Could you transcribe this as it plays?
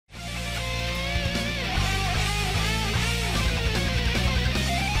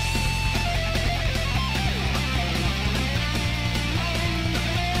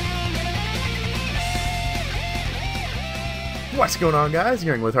What's going on, guys?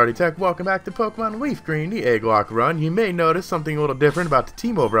 You're with Hardy Tech. Welcome back to Pokemon Leaf Green, the Egglocke run. You may notice something a little different about the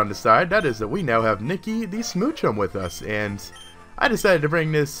team over on the side. That is that we now have Nikki the Smoochum with us, and I decided to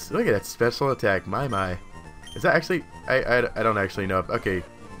bring this. Look at that special attack, my. Is that actually? I don't actually know. Okay,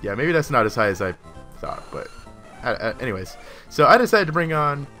 yeah, maybe that's not as high as I thought, but anyways. So I decided to bring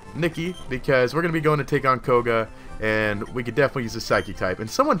on Nikki because we're gonna be going to take on Koga, and we could definitely use a Psychic type. And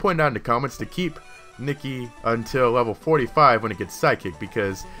someone pointed out in the comments to keep Nikki until level 45 when it gets Psychic,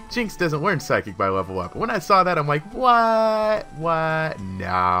 because Jinx doesn't learn Psychic by level up. When I saw that, I'm like, what?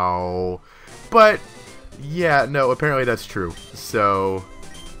 No. But yeah, no, apparently that's true. So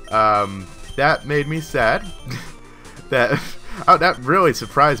that made me sad. that really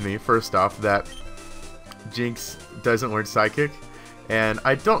surprised me, first off, that Jinx doesn't learn Psychic. And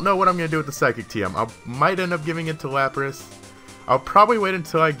I don't know what I'm going to do with the Psychic TM. I might end up giving it to Lapras. I'll probably wait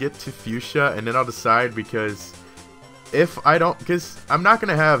until I get to Fuchsia, and then I'll decide, because if I don't, because I'm not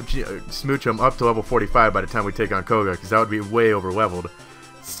going to have Smoochum up to level 45 by the time we take on Koga, because that would be way over leveled.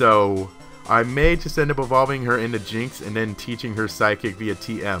 So I may just end up evolving her into Jinx and then teaching her Psychic via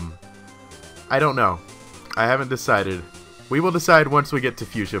TM. I don't know. I haven't decided. We will decide once we get to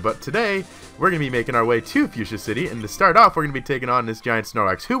Fuchsia, but today we're going to be making our way to Fuchsia City, and to start off we're going to be taking on this giant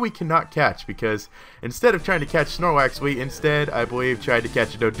Snorlax, who we cannot catch, because instead of trying to catch Snorlax, we instead, I believe, tried to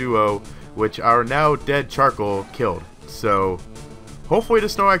catch a Doduo, which our now dead Charcoal killed. So hopefully the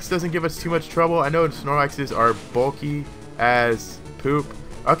Snorlax doesn't give us too much trouble. I know Snorlaxes are bulky as poop.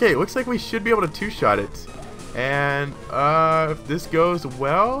 Okay, it looks like we should be able to two-shot it, and if this goes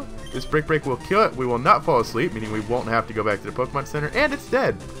well, this Brick Break will kill it. We will not fall asleep, meaning we won't have to go back to the Pokemon Center, and it's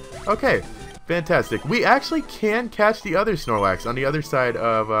dead. Okay, fantastic. We actually can catch the other Snorlax on the other side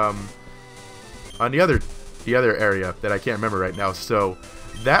of on the other area that I can't remember right now. So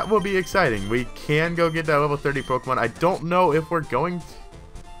that will be exciting. We can go get that level 30 Pokemon. I don't know if we're going to...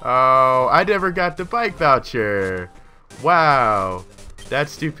 Oh, I never got the bike voucher. Wow,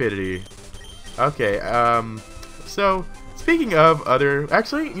 that's stupidity. Okay, so speaking of other...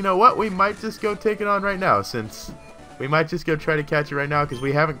 Actually, you know what? We might just go take it on right now, since we might just go try to catch it right now, because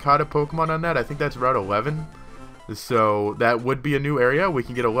we haven't caught a Pokemon on that. I think that's Route 11. So that would be a new area. We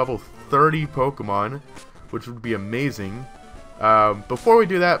can get a level 30 Pokemon, which would be amazing. Before we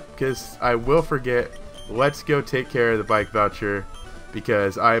do that, because I will forget, let's go take care of the bike voucher,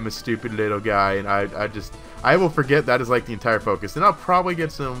 because I am a stupid little guy, and I will forget that is like the entire focus. And I'll probably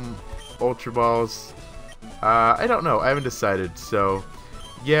get some Ultra Balls. I don't know. I haven't decided. So,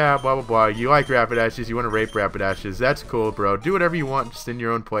 yeah, blah, blah, blah. You like Rapidashes. You want to rape Rapidashes. That's cool, bro. Do whatever you want, just in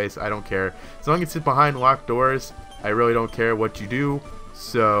your own place. I don't care. As long as it's behind locked doors, I really don't care what you do.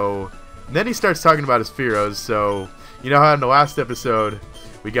 So, and then he starts talking about his Fearos. So, you know how in the last episode,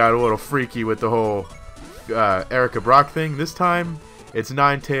 we got a little freaky with the whole Erica Brock thing? This time, it's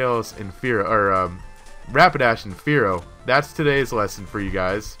Ninetales and Fearow, or Rapidash and Fearow. That's today's lesson for you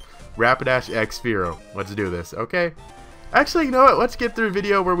guys. Rapidash X Fearow. Let's do this, okay? Actually, you know what? Let's get through a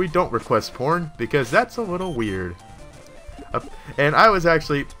video where we don't request porn, because that's a little weird. And I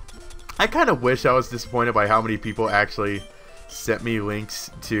kind of wish I was disappointed by how many people actually sent me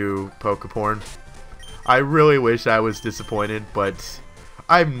links to Pokeporn. I really wish I was disappointed, but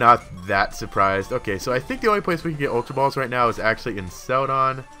I'm not that surprised. Okay, so I think the only place we can get Ultra Balls right now is actually in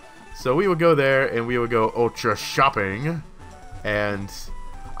Celadon. So we will go there, and we will go Ultra Shopping, and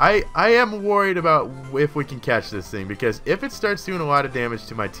I am worried about if we can catch this thing, because if it starts doing a lot of damage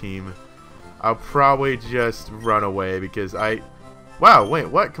to my team, I'll probably just run away, because Wow, wait,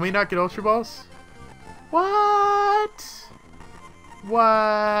 what? Can we not get Ultra Balls? What?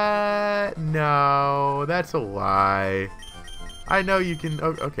 What? No, that's a lie. I know you can...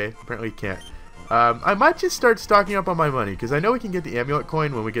 Oh, okay, apparently you can't. I might just start stocking up on my money, because I know we can get the Amulet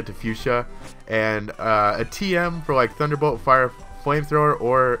Coin when we get to Fuchsia, and a TM for like Thunderbolt, Fire, Flamethrower,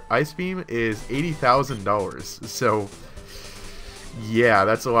 or Ice Beam is $80,000. So yeah,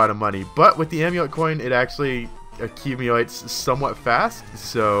 that's a lot of money. But with the Amulet Coin, it actually accumulates somewhat fast,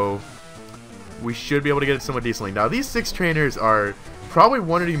 so we should be able to get it somewhat decently. Now, these 6 trainers are probably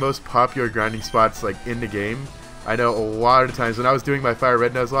one of the most popular grinding spots like in the game. I know a lot of the times when I was doing my Fire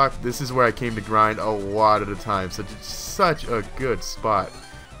Red Nuzlocke, this is where I came to grind a lot of the time. So it's such a good spot.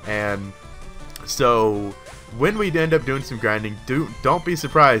 And so when we end up doing some grinding, don't be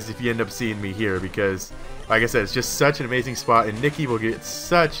surprised if you end up seeing me here, because like I said, it's just such an amazing spot, and Nikki will get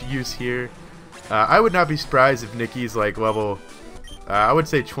such use here. I would not be surprised if Nikki's like level, I would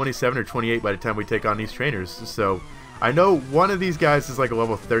say 27 or 28 by the time we take on these trainers. So I know one of these guys is like a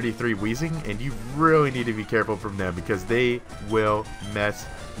level 33 Weezing, and you really need to be careful from them, because they will mess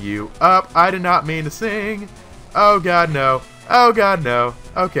you up. I did not mean to sing. Oh god, no. Oh god, no.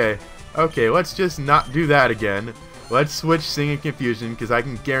 Okay. Okay, let's just not do that again. Let's switch Singing Confusion, because I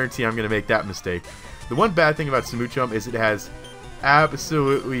can guarantee I'm going to make that mistake. The one bad thing about Smoochum is it has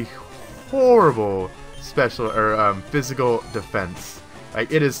absolutely horrible special or physical defense.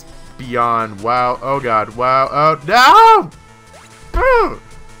 Like, it is beyond wow. Oh god, wow. Oh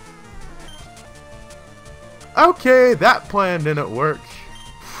no! Okay, that plan didn't work.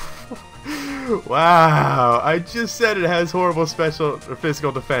 Wow, I just said it has horrible special or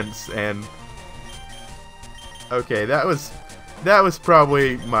physical defense, and okay, that was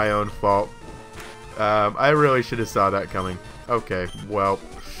probably my own fault. I really should have saw that coming. Okay, well,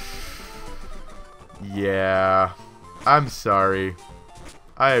 yeah, I'm sorry.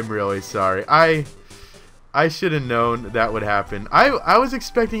 I am really sorry. I should have known that would happen. I was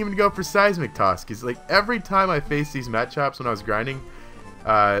expecting him to go for Seismic Toss, because like every time I faced these Machops when I was grinding,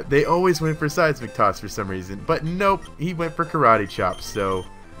 they always went for Seismic Toss for some reason. But nope, he went for Karate Chop, so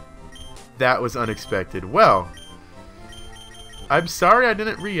that was unexpected. Well, I'm sorry I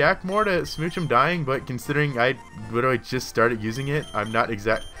didn't react more to Smoochum dying, but considering I literally just started using it, I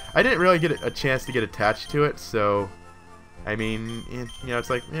didn't really get a chance to get attached to it, so I mean, you know, it's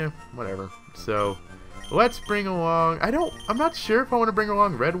like, whatever. So let's bring along, I'm not sure if I want to bring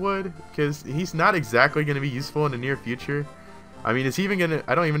along Redwood, because he's not exactly going to be useful in the near future. I mean, is he even going to,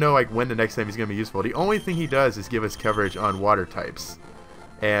 I don't even know like when the next time he's going to be useful. The only thing he does is give us coverage on water types.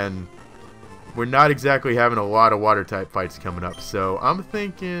 And we're not exactly having a lot of water type fights coming up. So I'm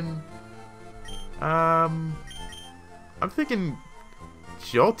thinking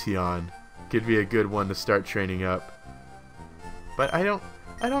Jolteon could be a good one to start training up. But I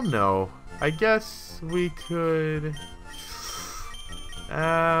don't know. I guess we could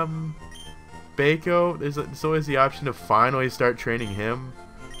Baco, there's always the option to finally start training him.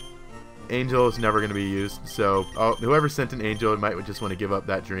 Angel is never going to be used, so whoever sent an Angel might just want to give up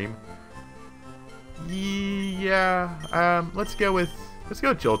that dream. Yeah, let's go with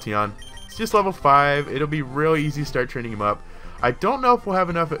Jolteon. It's just level 5. It'll be really easy to start training him up. I don't know if we'll have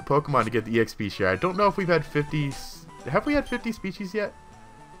enough Pokemon to get the EXP share. I don't know if we've had 50. Have we had 50 species yet?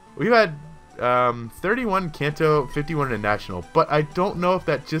 We've had 31 Kanto, 51 in National, but I don't know if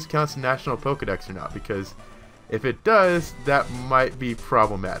that just counts in National Pokedex or not, because if it does, that might be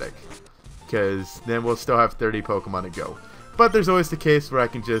problematic, because then we'll still have 30 Pokemon to go. But there's always the case where I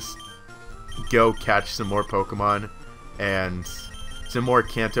can just go catch some more Pokemon and some more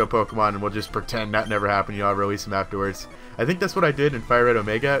Kanto Pokemon, and we'll just pretend that never happened. You know, I'll release them afterwards. I think that's what I did in Fire Red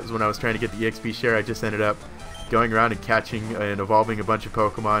Omega, is when I was trying to get the EXP share, I just ended up going around and catching and evolving a bunch of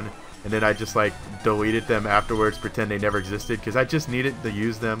Pokemon, and then I just like deleted them afterwards, pretend they never existed, because I just needed to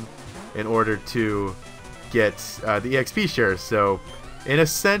use them in order to get the EXP share. So in a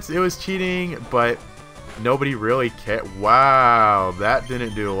sense it was cheating, but nobody really cared. Wow, that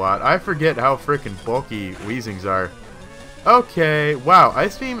didn't do a lot. I forget how freaking bulky Weezings are. Okay, wow,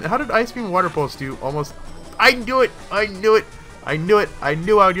 Ice Beam, how did Ice Beam Water Pulse do almost? I knew it! I knew it! I knew it! I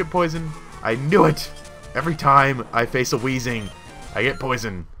knew I would get poisoned. I knew it! Every time I face a Weezing, I get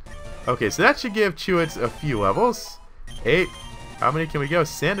poisoned. Okay, so that should give Chewits a few levels. 8. How many can we go?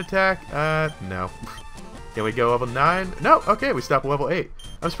 Sand Attack? No. Can we go level 9? No, okay, we stopped at level 8.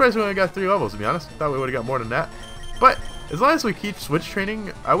 I'm surprised we only got 3 levels, to be honest. Thought we would have got more than that. But as long as we keep switch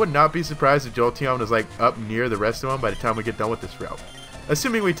training, I would not be surprised if Jolteon is like up near the rest of them by the time we get done with this route.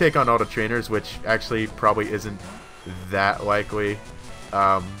 Assuming we take on all the trainers, which actually probably isn't that likely.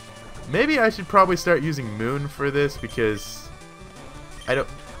 Maybe I should probably start using Moon for this, because I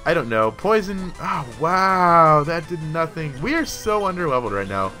don't know. Poison. Oh, wow. That did nothing. We are so underleveled right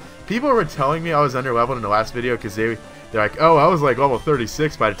now. People were telling me I was underleveled in the last video because they're like, oh, I was like level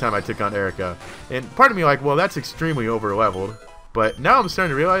 36 by the time I took on Erica. And part of me like, well, that's extremely overleveled. But now I'm starting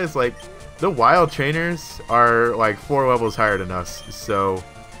to realize, like, the wild trainers are like 4 levels higher than us. So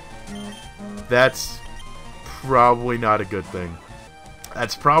that's probably not a good thing.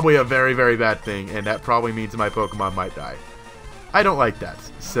 That's probably a very, very bad thing, and that probably means my Pokemon might die. I don't like that.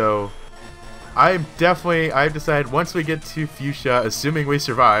 So I've decided once we get to Fuchsia, assuming we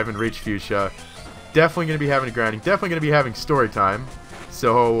survive and reach Fuchsia, definitely going to be having grinding, definitely going to be having story time.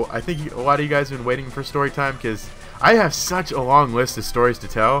 So I think a lot of you guys have been waiting for story time, because I have such a long list of stories to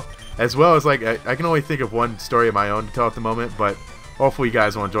tell, as well as like I can only think of one story of my own to tell at the moment, but hopefully you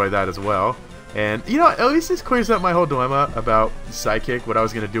guys will enjoy that as well. And, you know, at least this clears up my whole dilemma about Psychic, what I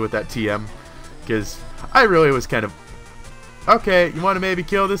was going to do with that TM. Because I really was kind of, okay, you want to maybe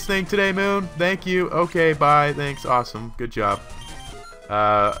kill this thing today, Moon? Thank you. Okay, bye. Thanks. Awesome. Good job.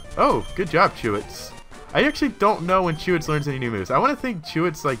 Oh, good job, Chewits. I actually don't know when Chewits learns any new moves. I want to think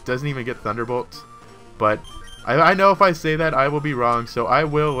Chewits, like, doesn't even get Thunderbolt. But I know if I say that, I will be wrong, so I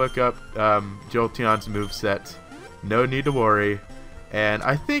will look up Jolteon's moveset. No need to worry. And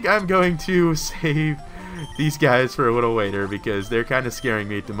I think I'm going to save these guys for a little later because they're kind of scaring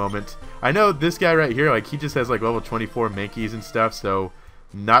me at the moment. I know this guy right here, like, he just has like level 24 Mankeys and stuff, so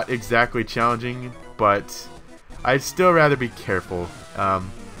not exactly challenging, but I'd still rather be careful.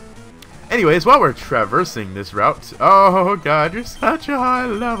 Anyways, while we're traversing this route, oh god, you're such a high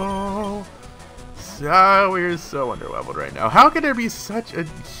level. We're so underleveled right now. How could there be such a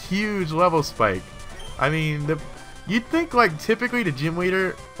huge level spike? I mean, you'd think like typically the gym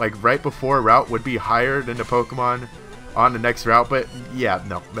leader, like right before a route, would be higher than the Pokemon on the next route, but yeah,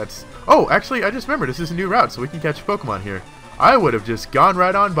 no, that's... Oh, actually, I just remembered, this is a new route, so we can catch Pokemon here. I would have just gone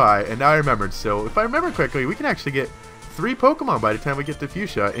right on by, and now I remembered. So if I remember correctly, we can actually get 3 Pokemon by the time we get to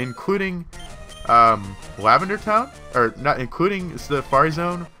Fuchsia, including Lavender Town, or not including the Safari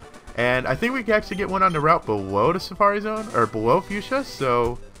Zone. And I think we can actually get one on the route below the Safari Zone, or below Fuchsia,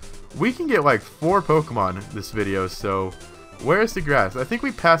 so we can get like 4 Pokemon this video. So where's the grass? I think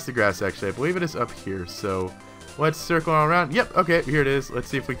we passed the grass actually. I believe it is up here, so let's circle all around. Yep, okay, here it is. Let's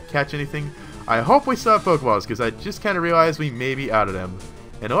see if we can catch anything. I hope we still have Pokeballs, because I just kind of realized we may be out of them.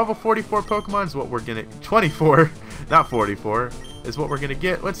 And a level 44 Pokemon is what we're gonna... 24, not 44, is what we're gonna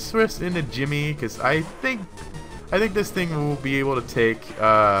get. Let's switch into Jimmy, because I think this thing will be able to take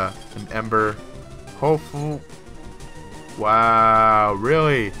an Ember. Hopefully. Wow,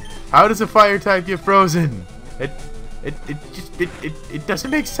 really? How does a fire type get frozen? It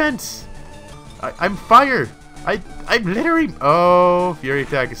doesn't make sense. I'm fire. I'm literally... Oh, Fury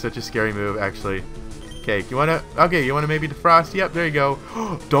Attack is such a scary move, actually. Okay, you wanna maybe defrost? Yep, there you go.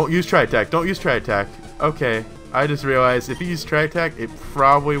 Don't use Tri-Attack. Don't use Tri-Attack. Okay, I just realized if you use Tri-Attack, it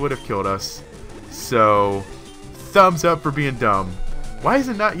probably would have killed us. So, thumbs up for being dumb. Why is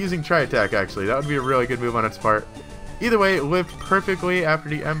it not using Tri-Attack, actually? That would be a really good move on its part. Either way, it lived perfectly after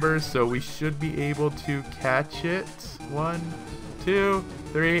the Embers, so we should be able to catch it. 1, 2,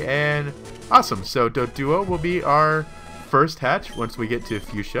 3, and... Awesome, so Doduo will be our first hatch once we get to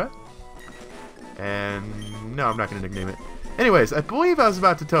Fuchsia. And no, I'm not going to nickname it. Anyways, I believe I was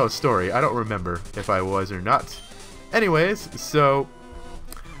about to tell a story. I don't remember if I was or not. Anyways, so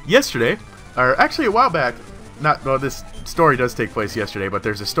yesterday, or actually a while back, well, this story does take place yesterday, but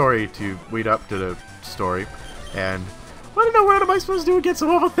there's a story to lead up to the story. And what in the world am I supposed to do against a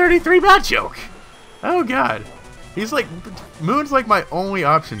level 33 Machoke? Oh god. He's like, Moon's like my only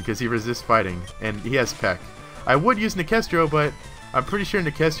option because he resists fighting, and he has Peck. I would use Nikestro, but I'm pretty sure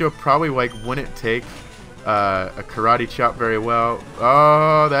Nikestro probably like wouldn't take a Karate Chop very well.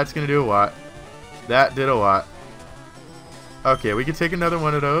 Oh, that's gonna do a lot. That did a lot. Okay, we can take another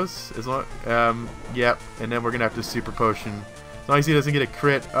one of those. As long, yep, and then we're gonna have to Super Potion. As long as he doesn't get a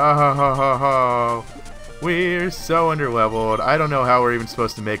crit. Oh, ho, ho, ho, ho. We're so underleveled. I don't know how we're even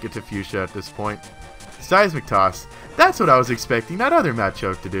supposed to make it to Fuchsia at this point. Seismic Toss. That's what I was expecting that other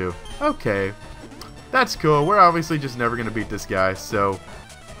Machoke to do. Okay. That's cool. We're obviously just never going to beat this guy, so...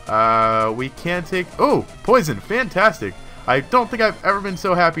 we can take... Oh! Poison! Fantastic! I don't think I've ever been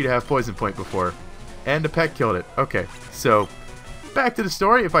so happy to have Poison Point before. And the Peck killed it. Okay, so... Back to the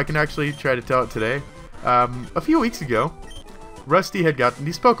story, if I can actually try to tell it today. A few weeks ago, Rusty had gotten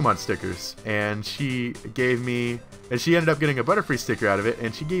these Pokemon stickers, and she gave me... And she ended up getting a Butterfree sticker out of it,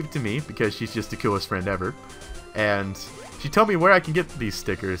 and she gave it to me because she's just the coolest friend ever. And she told me where I can get these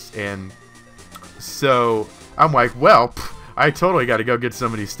stickers, and so I'm like, well, I totally got to go get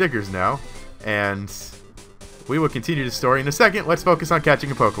some of these stickers now. And we will continue the story in a second. Let's focus on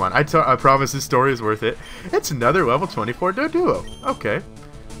catching a Pokemon. I promise this story is worth it. It's another level 24 Doduo. Okay.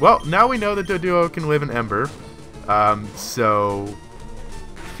 Well, now we know that Doduo can live in Ember. So...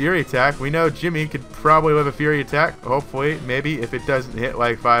 Fury Attack. We know Jimmy could probably live a Fury Attack, hopefully, maybe, if it doesn't hit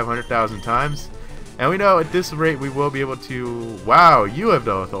like 500,000 times. And we know at this rate we will be able to... Wow, you lived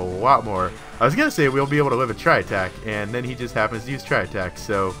with a lot more. I was going to say we'll be able to live a Tri-Attack, and then he just happens to use Tri-Attack,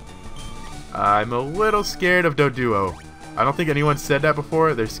 so... I'm a little scared of Doduo. I don't think anyone said that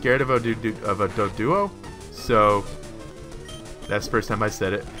before. They're scared of a Doduo, so... That's the first time I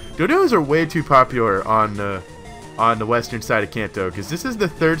said it. Doduos are way too popular on the western side of Kanto, because this is the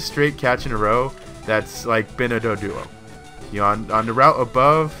 3rd straight catch in a row that's like been a Doduo. You know, on the route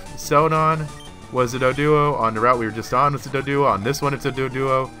above, Celadon was a Doduo. On the route we were just on was a Doduo. On this one it's a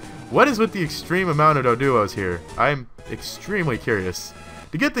Doduo. What is with the extreme amount of Doduos here? I'm extremely curious.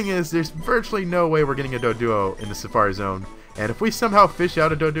 The good thing is there's virtually no way we're getting a Doduo in the Safari Zone, and if we somehow fish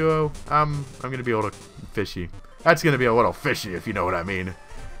out a Doduo, I'm gonna be a little fishy. That's gonna be a little fishy if you know what I mean.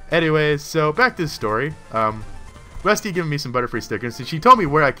 Anyways, so back to the story. Rusty giving me some Butterfree stickers, and she told me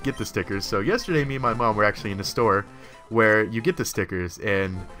where I could get the stickers. So yesterday, me and my mom were actually in the store where you get the stickers,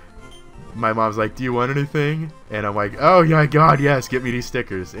 and my mom's like, "Do you want anything?" And I'm like, "Oh yeah, God, yes, get me these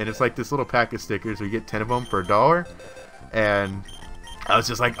stickers." And it's like this little pack of stickers. We get 10 of them for $1, and I was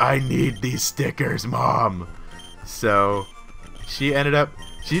just like, "I need these stickers, Mom." So she ended up,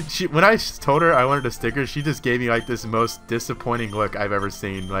 she when I told her I wanted the stickers, she just gave me like this most disappointing look I've ever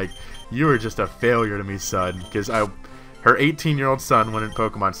seen. Like, "You were just a failure to me, son," because her 18-year-old son wanted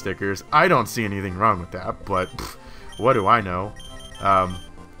Pokemon stickers. I don't see anything wrong with that, but pff, what do I know?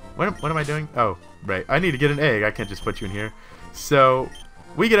 What am I doing? Oh, right. I need to get an egg. I can't just put you in here. So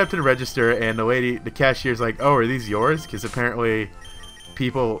we get up to the register, and the cashier's like, "Oh, are these yours?" Because apparently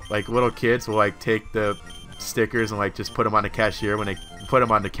people, like little kids, will like take the stickers and like just put them on the cashier when they put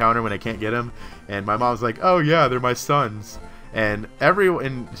them on the counter when they can't get them. And my mom's like, "Oh yeah, they're my son's." And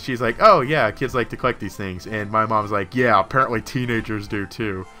she's like, "Oh yeah, kids like to collect these things." And my mom's like, "Yeah, apparently teenagers do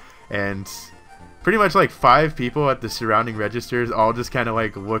too." And pretty much like 5 people at the surrounding registers all just kind of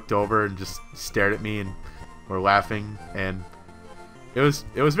like looked over and just stared at me and were laughing, and it was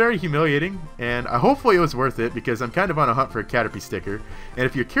very humiliating, and hopefully it was worth it because I'm kind of on a hunt for a Caterpie sticker. And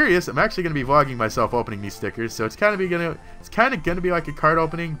if you're curious, I'm actually going to be vlogging myself opening these stickers, so it's kind of gonna be like a card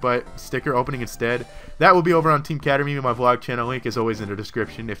opening but sticker opening instead. That will be over on Team Caterpie, my vlog channel. Link is always in the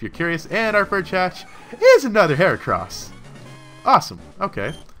description if you're curious. And our first hatch is another Heracross. Awesome.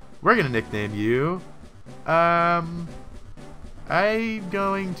 Okay. We're going to nickname you, I'm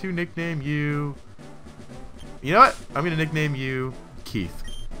going to nickname you, you know what? I'm going to nickname you Keith.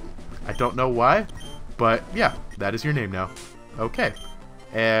 I don't know why, but yeah, that is your name now. Okay.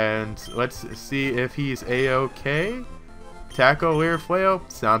 And let's see if he's A-okay. Tackle, Leer, Flail.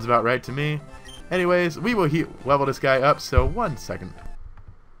 Sounds about right to me. Anyways, we will level this guy up, so 1 second.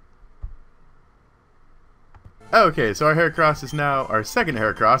 Okay, so our second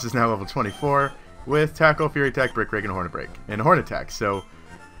Heracross is now level 24 with Tackle, Fury Attack, Brick Break, and Horn Break, and Horn Attack. So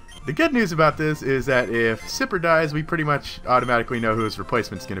the good news about this is that if Sipper dies, we pretty much automatically know who his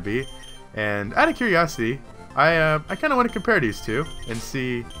replacement's going to be. And out of curiosity, I kind of want to compare these two and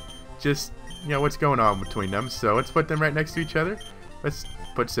see just, what's going on between them. So let's put them right next to each other. Let's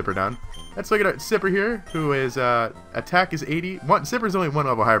put Sipper down. Let's look at Sipper here, who is attack is 80. Sipper's only 1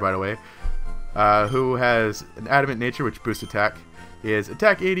 level higher, by the way. Who has an adamant nature, which boosts attack, is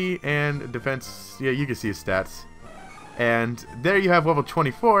attack 80 and defense. Yeah, you can see his stats. And there you have level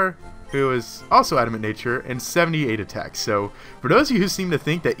 24, who is also adamant nature and 78 attack. So for those of you who seem to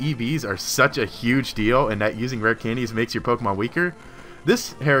think that EVs are such a huge deal and that using rare candies makes your Pokemon weaker,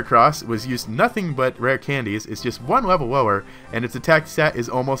 this Heracross was used nothing but rare candies. It's just 1 level lower, and its attack stat is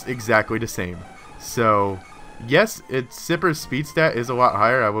almost exactly the same. So yes, Sipper's speed stat is a lot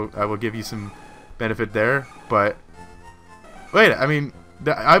higher. I will give you some benefit there, but wait, I mean,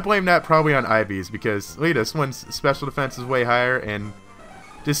 I blame that probably on IVs because look at this one's special defense is way higher, and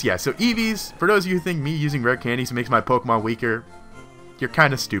just yeah. So EVs, for those of you who think me using rare candies makes my Pokemon weaker, you're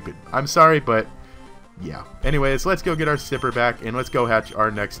kind of stupid. I'm sorry, but yeah. Anyways, let's go get our Sipper back and let's go hatch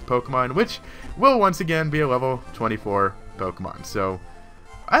our next Pokemon, which will once again be a level 24 Pokemon. So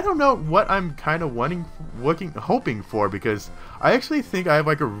I don't know what I'm kind of hoping for, because I actually think I have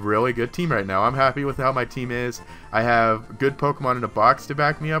like a really good team right now. I'm happy with how my team is. I have good Pokemon in a box to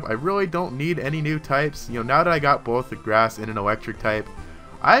back me up. I really don't need any new types. Now that I got both the grass and an electric type,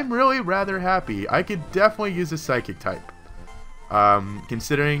 I'm really rather happy. I could definitely use a psychic type.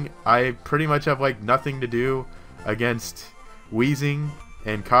 Considering I pretty much have like nothing to do against wheezing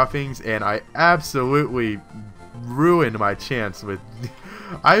and coughings, and I absolutely ruined my chance with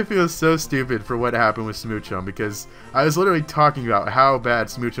I feel so stupid for what happened with Smoochum, because I was literally talking about how bad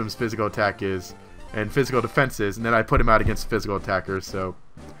Smoochum's physical attack is and physical defense is, and then I put him out against physical attackers, so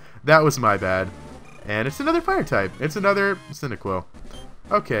that was my bad. And it's another fire type. It's another Cyndaquil.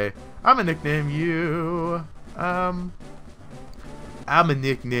 Okay, I'm gonna nickname you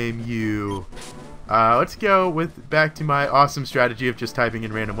let's go back to my awesome strategy of just typing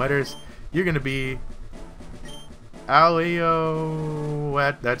in random letters. You're gonna be Alio.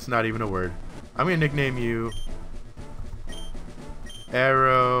 That's not even a word. I'm gonna nickname you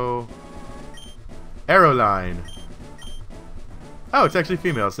Aeroline. Oh, it's actually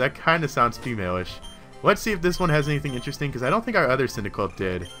female, so that kind of sounds female-ish. Let's see if this one has anything interesting, because I don't think our other Cyndaquil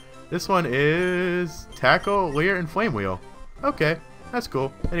did. This one is Tackle, Leer, and Flame Wheel. Okay, that's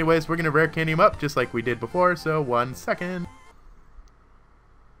cool. Anyways, we're gonna rare candy him up just like we did before, so 1 second.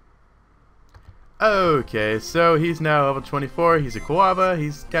 Okay, so he's now level 24. He's a Quilava.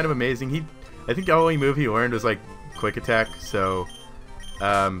 He's kind of amazing. I think the only move he learned was like Quick Attack, so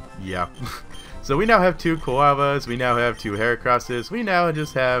yeah. So we now have 2 Koalas, we now have 2 Heracrosses, we now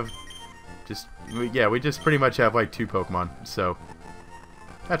just have, we just pretty much have like 2 Pokemon, so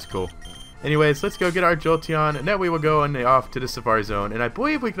that's cool. Anyways, let's go get our Jolteon, and then we will go off to the Safari Zone, and I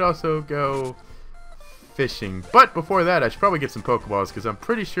believe we could also go fishing. But before that, I should probably get some Pokeballs, because I'm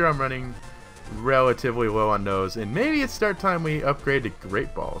pretty sure I'm running relatively low on those, and maybe it's start time we upgrade to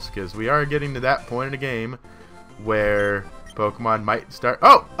Great Balls, because we are getting to that point in the game where Pokemon might start.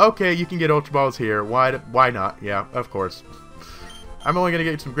 Oh, okay, you can get Ultra Balls here. Why not? Yeah, of course. I'm only gonna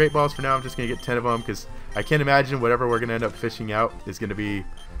get some Great Balls for now. I'm just gonna get 10 of them because I can't imagine whatever we're gonna end up fishing out is gonna be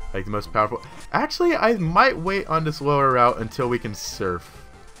like the most powerful. Actually, I might wait on this lower route until we can surf.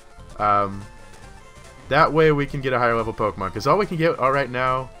 That way we can get a higher level Pokemon, because all we can get right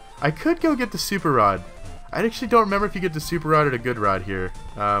now, I could go get the Super Rod. I actually don't remember if you get the Super Rod or the Good Rod here.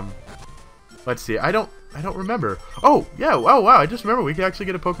 Let's see. I don't remember. Oh, yeah. Oh, wow. I just remember we can actually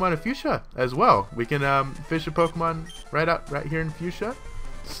get a Pokemon in Fuchsia as well. We can fish a Pokemon right here in Fuchsia.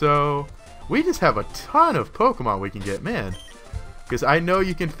 So we just have a ton of Pokemon we can get, man. Because I know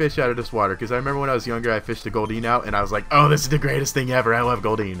you can fish out of this water. Because I remember when I was younger, I fished a Goldeen out, and I was like, oh, this is the greatest thing ever. I love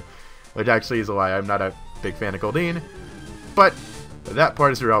Goldeen. Which actually is a lie. I'm not a big fan of Goldeen. But that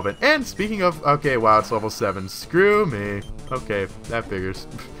part is irrelevant. And speaking of, okay, wow, it's level 7. Screw me. Okay, that figures.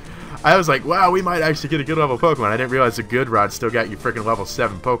 I was like, wow, we might actually get a good level Pokemon. I didn't realize the Good Rod still got you freaking level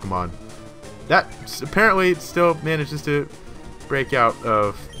 7 Pokemon. That apparently still manages to break out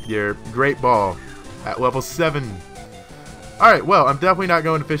of your Great Ball at level 7. Alright, well, I'm definitely not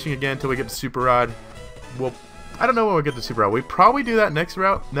going to fishing again until we get the Super Rod. I don't know when we'll get the Super Rod. We probably do that next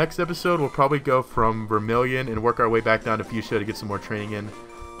route. Next episode, we'll probably go from Vermilion and work our way back down to Fuchsia to get some more training in.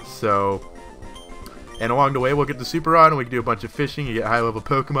 So, and along the way, we'll get the Super Rod and we can do a bunch of fishing and get high level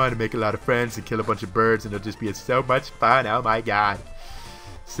Pokemon and make a lot of friends and kill a bunch of birds, and it'll just be so much fun. Oh my god.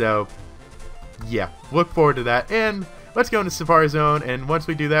 So, yeah, look forward to that. And let's go into Safari Zone, and once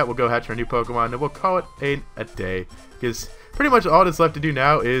we do that, we'll go hatch our new Pokemon, and we'll call it a day. Because pretty much all that's left to do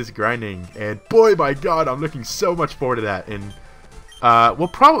now is grinding, and boy, my god, I'm looking so much forward to that. And we'll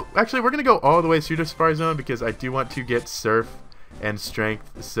probably, actually, we're going to go all the way through the Safari Zone because I do want to get Surf and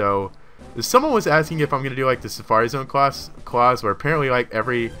Strength. So someone was asking if I'm going to do like the Safari Zone clause where apparently like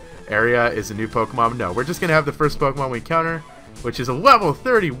every area is a new Pokemon. No, we're just going to have the first Pokemon we encounter, which is a level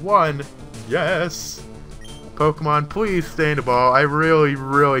 31. Yes! Pokemon, please stay in the ball. I really,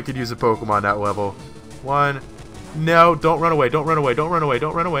 really could use a Pokemon that level. 1. No, don't run away, don't run away, don't run away,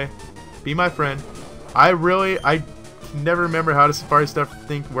 don't run away. Be my friend. I can never remember how the Safari stuff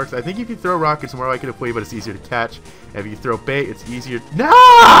thing works. I think if you throw rock, it's more likely to flee, but it's easier to catch. If you throw bait, it's easier.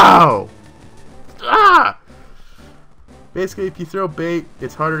 No! Ah! Basically, if you throw bait,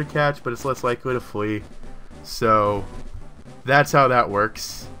 it's harder to catch, but it's less likely to flee. So, that's how that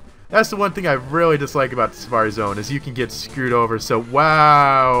works. That's the one thing I really dislike about the Safari Zone, is you can get screwed over. So,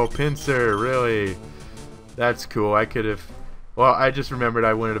 wow, Pinsir, really? That's cool. I could have... Well, I just remembered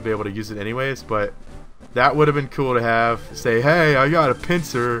I wanted to be able to use it anyways, but that would have been cool to have. Say, hey, I got a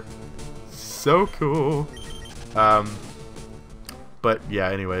Pinsir. So cool. But, yeah,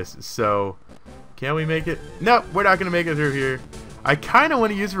 anyways. So, can we make it? Nope, we're not going to make it through here. I kind of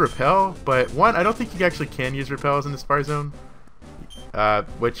want to use Repel, but one, I don't think you actually can use Repels in the Safari Zone.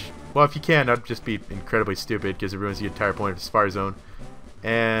 Which, well, if you can, that'd just be incredibly stupid because it ruins the entire point of the Safari Zone.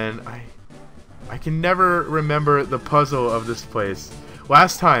 And I can never remember the puzzle of this place.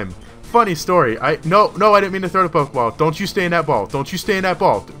 Last time, funny story. No, I didn't mean to throw the Pokeball. Don't you stay in that ball. Don't you stay in that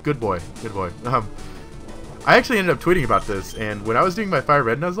ball. Good boy. Good boy. I actually ended up tweeting about this, and when I was doing my Fire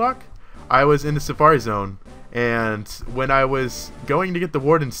Red Nuzlocke, I was in the Safari Zone, and when I was going to get the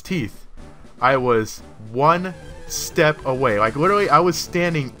Warden's Teeth, I was 1 step away. Like, literally, I was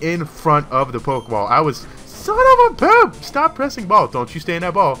standing in front of the Pokeball. I was, son of a poop! Stop pressing ball. Don't you stay in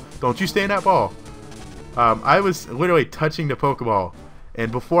that ball. Don't you stay in that ball. I was literally touching the Pokeball,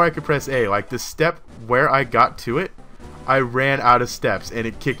 and before I could press A, like the step where I got to it, I ran out of steps, and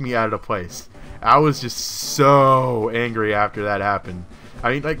it kicked me out of the place. I was just so angry after that happened.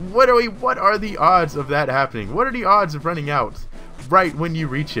 I mean, like, what are the odds of that happening? What are the odds of running out right when you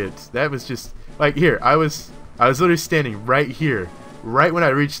reach it? That was just, like, here, I was literally standing right here. Right when I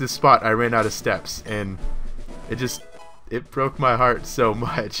reached this spot, I ran out of steps, and it broke my heart so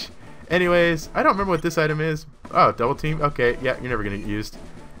much. Anyways, I don't remember what this item is. Oh, double team? Okay, yeah, you're never going to get used.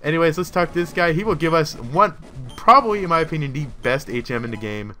 Anyways, let's talk to this guy. He will give us probably, in my opinion, the best HM in the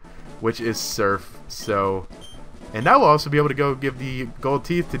game, which is Surf. So, and now we'll also be able to go give the gold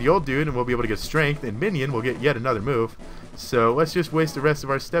teeth to the old dude, and we'll be able to get strength, and Minion will get yet another move. So let's just waste the rest of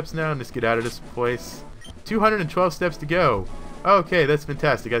our steps now and just get out of this place. 212 steps to go. Okay, that's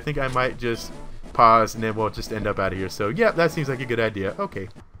fantastic. I think I might just pause, and then we'll just end up out of here. So, yeah, that seems like a good idea. Okay.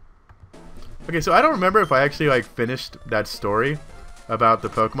 Okay, so I don't remember if I actually, like, finished that story about the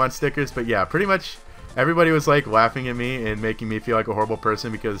Pokemon stickers, but yeah, pretty much everybody was, like, laughing at me and making me feel like a horrible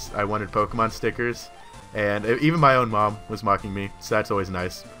person because I wanted Pokemon stickers, and even my own mom was mocking me, so that's always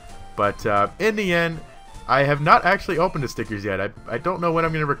nice. But in the end, I have not actually opened the stickers yet. I don't know when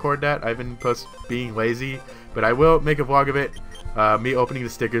I'm going to record that. I've been being lazy, but I will make a vlog of it, me opening the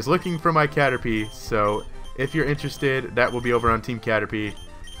stickers, looking for my Caterpie. So if you're interested, that will be over on Team Caterpie.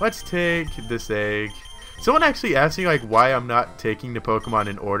 Let's take this egg. Someone actually asked me like why I'm not taking the Pokemon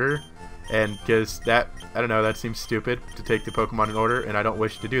in order, and because that, I don't know, that seems stupid to take the Pokemon in order, and I don't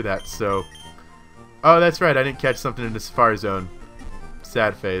wish to do that. So, oh, that's right, I didn't catch something in the Safari Zone.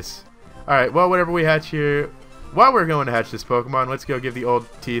 Sad face. Alright, well, whatever we hatch here, while we're going to hatch this Pokemon, let's go give the old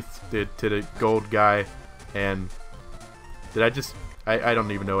teeth to the gold guy. And did I just... I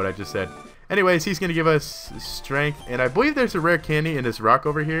don't even know what I just said. Anyways, he's going to give us strength. And I believe there's a rare candy in this rock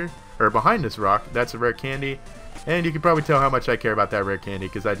over here. Or behind this rock. That's a rare candy. And you can probably tell how much I care about that rare candy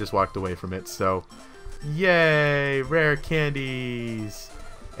because I just walked away from it. So, yay! Rare candies!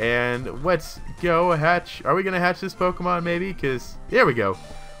 And let's go hatch. Are we going to hatch this Pokemon maybe? Because, there we go.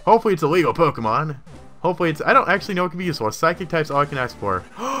 Hopefully it's a legal Pokemon. Hopefully it's... I don't actually know what can be useful. Psychic type's all I can ask for.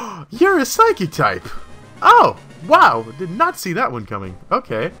 You're a Psychic type! Oh! Wow! Did not see that one coming.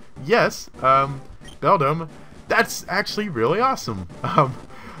 Okay. Yes. Beldum. That's actually really awesome. I'm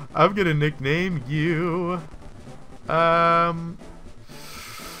gonna nickname you... Okay.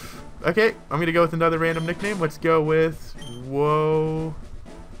 I'm gonna go with another random nickname. Let's go with...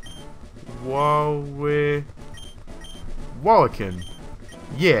 Wallakin.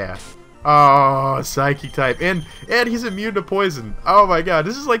 Yeah. Oh, Psychic type. And he's immune to poison. Oh my god,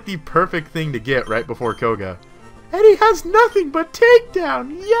 this is like the perfect thing to get right before Koga. And he has nothing but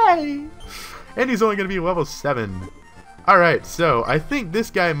takedown. Yay! And he's only going to be level 7. Alright, so I think this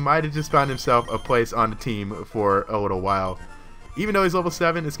guy might have just found himself a place on the team for a little while. Even though he's level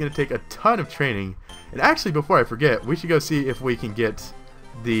 7, it's going to take a ton of training. And actually, before I forget, we should go see if we can get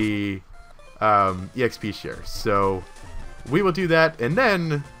the EXP share. So we will do that, and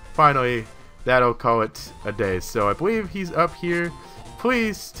then finally that'll call it a day. So I believe he's up here.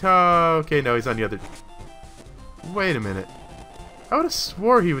 Please tell... Okay, no, he's on the other... Wait a minute. I would have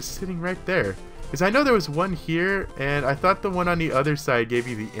swore he was sitting right there. Because I know there was one here, and I thought the one on the other side gave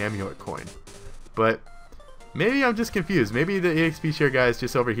you the amulet coin. But maybe I'm just confused. Maybe the EXP share guy is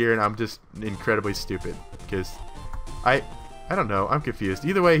just over here, and I'm just incredibly stupid. Because I don't know. I'm confused.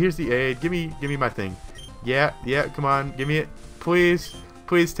 Either way, here's the aid. Give me my thing. Yeah, come on. Give me it. Please.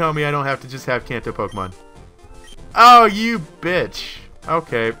 Please tell me I don't have to just have Kanto Pokemon. Oh, you bitch.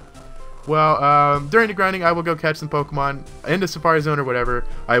 Okay. Well, during the grinding, I will go catch some Pokemon in the Safari Zone or whatever.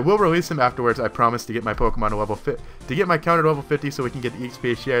 I will release them afterwards. I promise to get my Pokemon to level to get my counter to level 50 so we can get the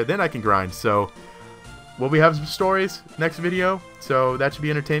EXP share. Then I can grind. So, will we have some stories next video? So that should be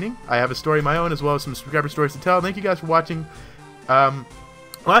entertaining. I have a story of my own as well as some subscriber stories to tell. Thank you guys for watching.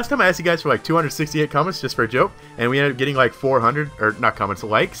 Last time I asked you guys for like 268 comments just for a joke, and we ended up getting like 400, or not comments,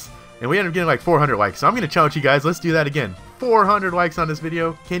 likes, and we ended up getting like 400 likes. So I'm going to challenge you guys. Let's do that again. 400 likes on this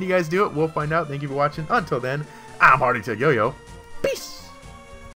video. Can you guys do it? We'll find out. Thank you for watching. Until then, I'm Hardy Yo-Yo.